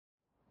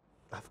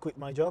I've quit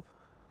my job.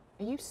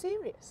 Are you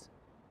serious?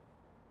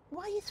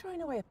 Why are you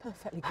throwing away a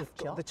perfectly good I've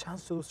got job? the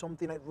chance to do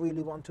something I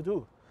really want to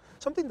do.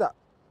 Something that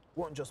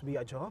won't just be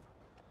a job.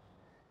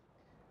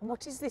 And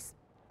what is this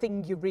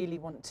thing you really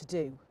want to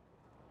do?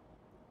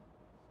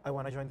 I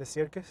want to join the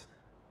circus.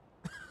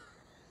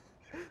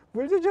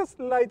 Will you just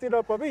light it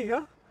up for me,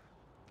 huh?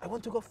 I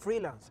want to go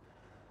freelance.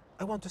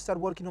 I want to start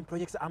working on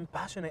projects that I'm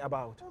passionate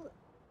about. Well,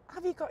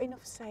 have you got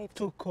enough saved?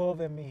 To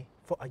cover me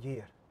for a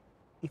year,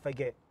 if I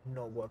get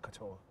no work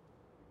at all.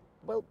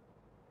 Well,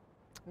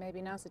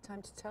 maybe now's the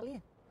time to tell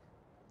you.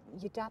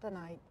 Your dad and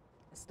I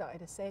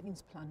started a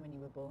savings plan when you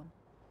were born.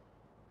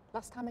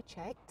 Last time I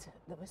checked,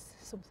 there was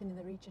something in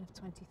the region of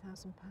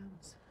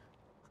 £20,000.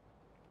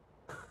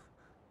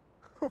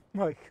 Oh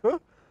my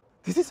God,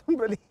 this is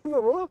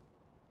unbelievable.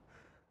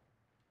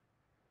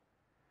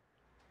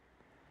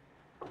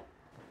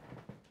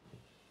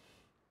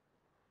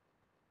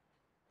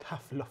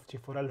 I've loved you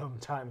for a long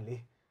time,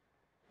 Lee.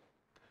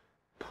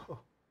 But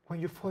when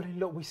you fall in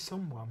love with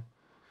someone,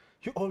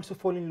 you also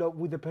fall in love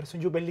with the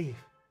person you believe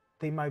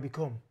they might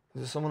become.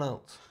 Is there someone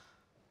else?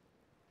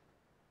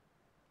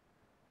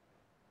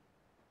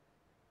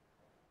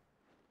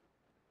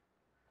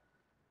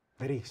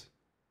 There is.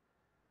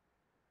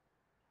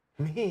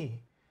 Me.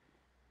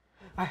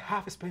 I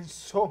have spent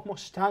so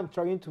much time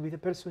trying to be the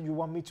person you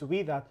want me to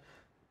be that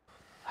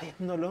I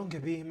am no longer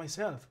being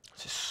myself.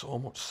 This is so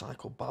much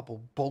psychobabble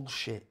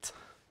bullshit.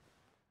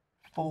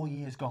 4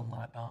 years gone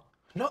like that.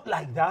 Not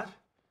like that.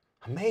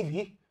 And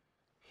maybe,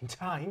 in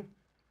time,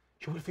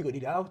 you will figure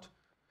it out.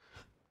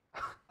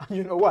 And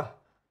you know what?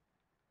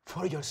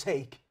 For your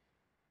sake,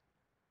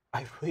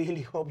 I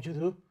really hope you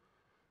do.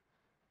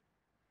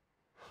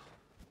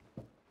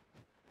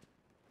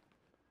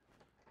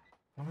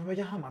 No me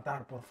vayas a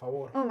matar, por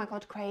favor. Oh my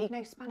God, Craig,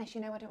 no Spanish,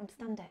 you know I don't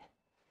understand it.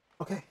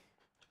 Okay,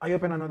 I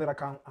open another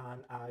account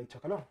and I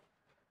took a loan.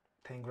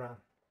 10 grand.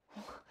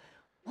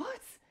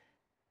 What?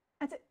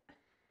 What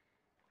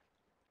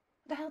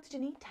the hell did you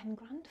need 10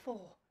 grand for?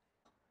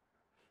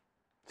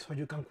 So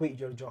you can quit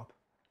your job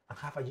and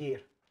have a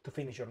year to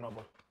finish your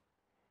novel.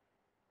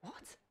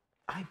 What?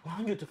 I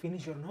want you to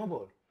finish your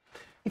novel.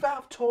 If I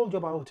have told you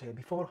about it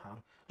beforehand,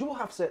 you would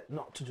have said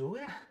not to do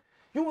it.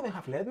 You wouldn't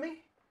have let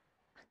me.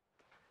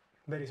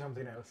 There is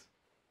something else.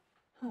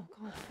 Oh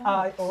God.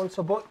 I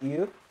also bought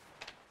you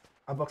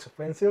a box of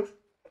pencils.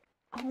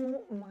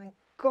 Oh my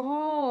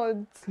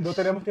God. No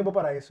tenemos tiempo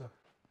para eso.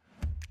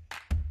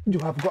 You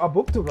have got a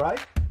book to write.